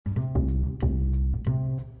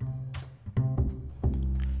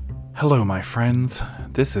Hello, my friends.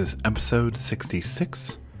 This is episode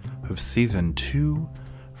 66 of season 2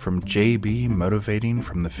 from JB Motivating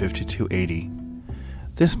from the 5280.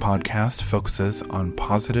 This podcast focuses on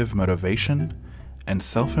positive motivation and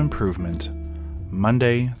self-improvement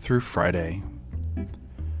Monday through Friday.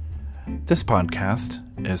 This podcast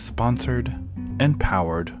is sponsored and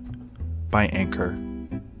powered by Anchor.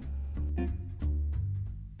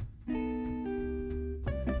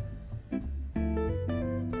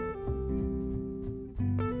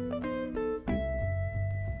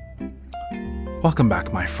 Welcome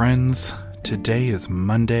back, my friends. Today is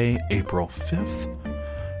Monday, April 5th,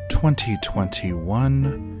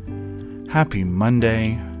 2021. Happy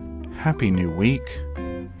Monday. Happy new week.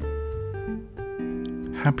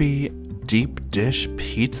 Happy Deep Dish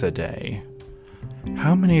Pizza Day.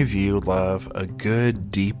 How many of you love a good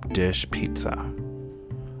deep dish pizza?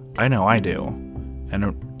 I know I do.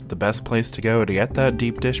 And the best place to go to get that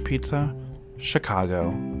deep dish pizza?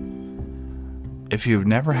 Chicago. If you've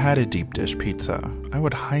never had a deep dish pizza, I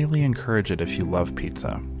would highly encourage it if you love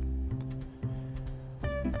pizza.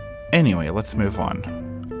 Anyway, let's move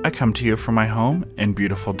on. I come to you from my home in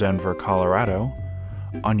beautiful Denver, Colorado,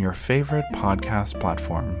 on your favorite podcast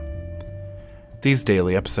platform. These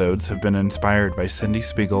daily episodes have been inspired by Cindy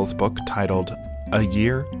Spiegel's book titled A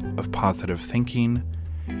Year of Positive Thinking,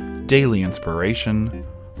 Daily Inspiration,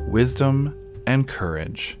 Wisdom, and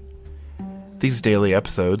Courage. These daily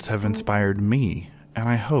episodes have inspired me, and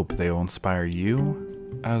I hope they will inspire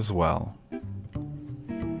you as well.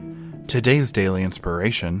 Today's daily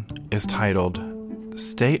inspiration is titled,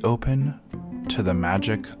 Stay Open to the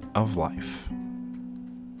Magic of Life.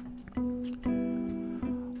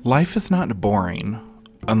 Life is not boring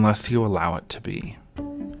unless you allow it to be.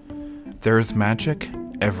 There is magic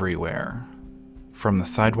everywhere, from the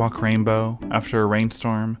sidewalk rainbow after a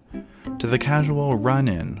rainstorm, to the casual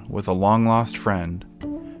run-in with a long-lost friend,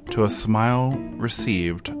 to a smile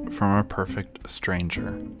received from a perfect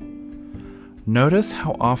stranger. Notice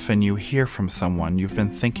how often you hear from someone you've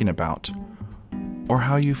been thinking about, or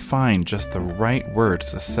how you find just the right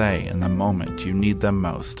words to say in the moment you need them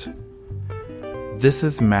most. This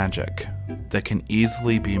is magic that can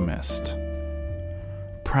easily be missed.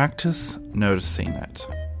 Practice noticing it.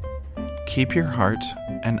 Keep your heart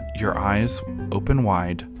and your eyes open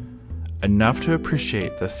wide, enough to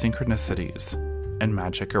appreciate the synchronicities and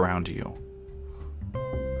magic around you.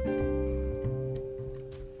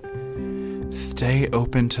 Stay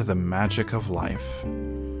open to the magic of life.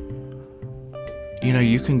 You know,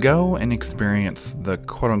 you can go and experience the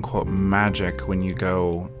quote-unquote magic when you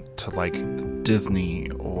go to like Disney,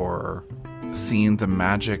 or seeing the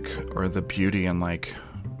magic or the beauty in like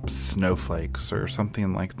snowflakes or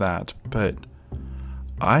something like that. But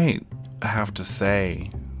I have to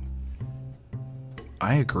say,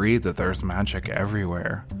 I agree that there's magic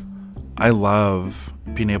everywhere. I love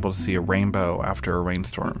being able to see a rainbow after a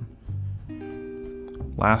rainstorm.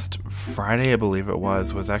 Last Friday, I believe it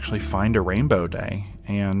was actually Find a Rainbow Day,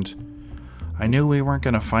 and I knew we weren't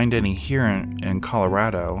going to find any here in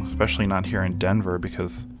Colorado, especially not here in Denver,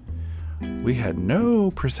 because we had no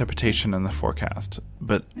precipitation in the forecast.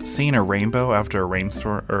 But seeing a rainbow after a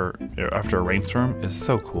rainstorm is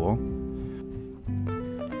so cool.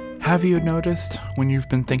 Have you noticed when you've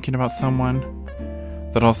been thinking about someone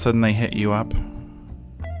that all of a sudden they hit you up?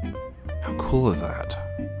 How cool is that?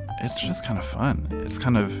 It's just kind of fun. It's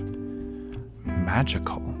kind of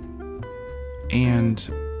magical. And,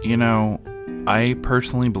 you know, I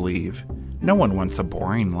personally believe no one wants a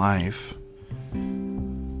boring life.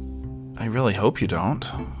 I really hope you don't.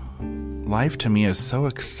 Life to me is so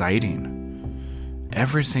exciting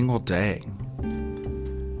every single day. I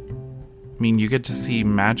mean, you get to see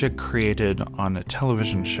magic created on a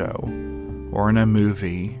television show or in a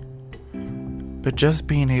movie, but just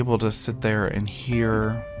being able to sit there and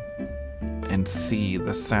hear and see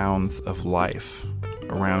the sounds of life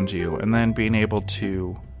around you, and then being able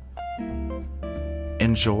to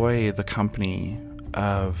enjoy the company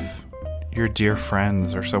of your dear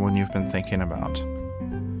friends or someone you've been thinking about.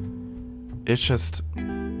 It's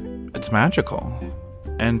magical.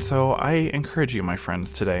 And so I encourage you, my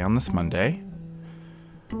friends, today on this Monday,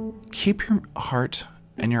 keep your heart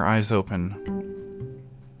and your eyes open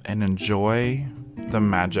and enjoy the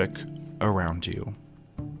magic around you.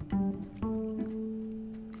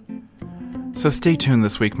 So stay tuned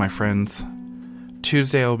this week, my friends.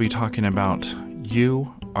 Tuesday, I'll be talking about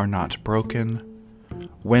You Are Not Broken.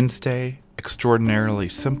 Wednesday, Extraordinarily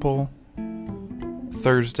Simple.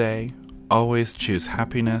 Thursday, Always Choose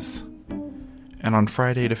Happiness. And on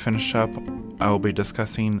Friday, to finish up, I will be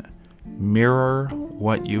discussing Mirror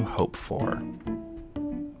What You Hope For.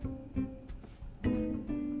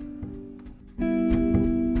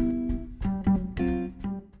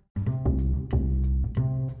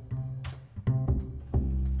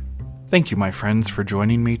 Thank you, my friends, for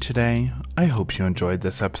joining me today. I hope you enjoyed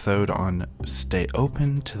this episode on Stay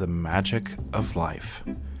Open to the Magic of Life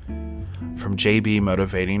from JB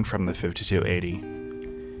Motivating from the 5280.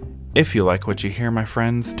 If you like what you hear, my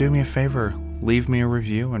friends, do me a favor. Leave me a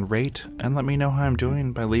review and rate, and let me know how I'm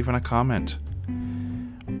doing by leaving a comment.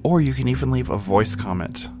 Or you can even leave a voice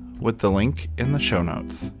comment with the link in the show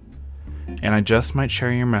notes. And I just might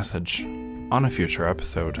share your message on a future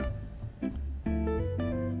episode.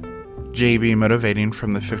 JB Motivating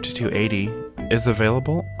from the 5280 is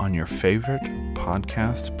available on your favorite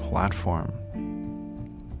podcast platform.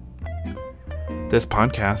 This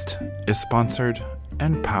podcast is sponsored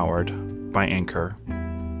and powered by Anchor.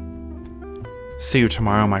 See you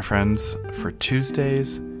tomorrow, my friends, for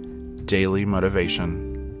Tuesday's Daily Motivation.